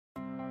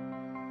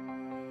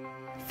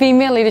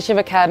Female Leadership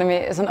Academy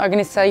is an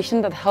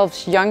organization that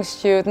helps young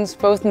students,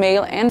 both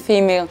male and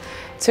female,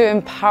 to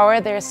empower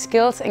their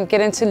skills and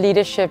get into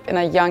leadership in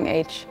a young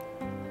age.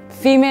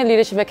 Female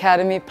Leadership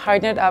Academy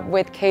partnered up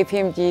with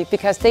KPMG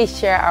because they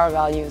share our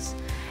values.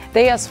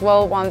 They as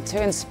well want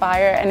to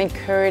inspire and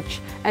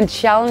encourage and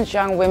challenge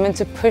young women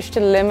to push the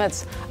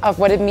limits of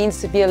what it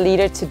means to be a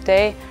leader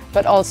today,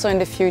 but also in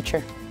the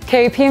future.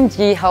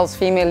 KPMG helps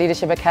Female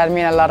Leadership Academy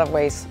in a lot of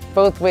ways,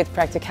 both with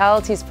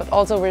practicalities but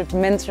also with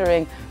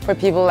mentoring for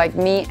people like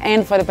me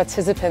and for the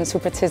participants who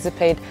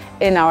participate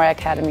in our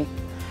academy.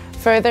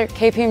 Further,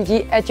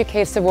 KPMG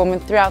educates the woman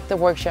throughout the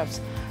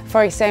workshops,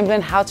 for example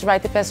in how to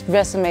write the best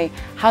resume,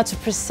 how to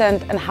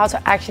present and how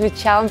to actually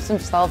challenge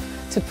themselves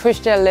to push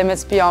their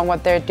limits beyond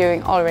what they're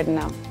doing already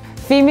now.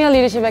 Female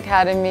Leadership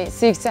Academy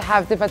seeks to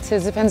have the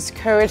participants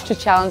courage to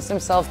challenge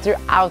themselves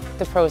throughout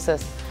the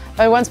process.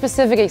 But one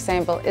specific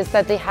example is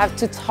that they have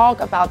to talk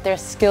about their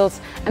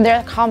skills and their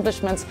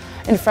accomplishments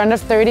in front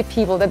of 30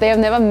 people that they have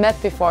never met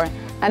before,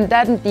 and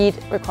that indeed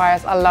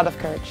requires a lot of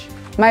courage.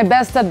 My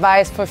best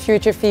advice for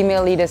future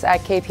female leaders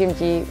at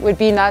KPMG would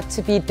be not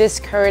to be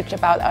discouraged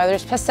about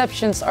others'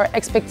 perceptions or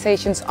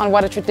expectations on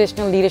what a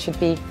traditional leader should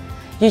be.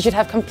 You should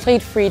have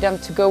complete freedom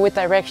to go with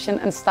direction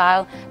and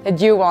style that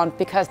you want,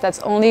 because that's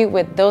only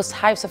with those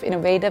types of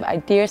innovative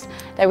ideas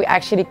that we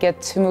actually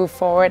get to move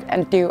forward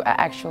and do an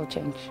actual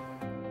change.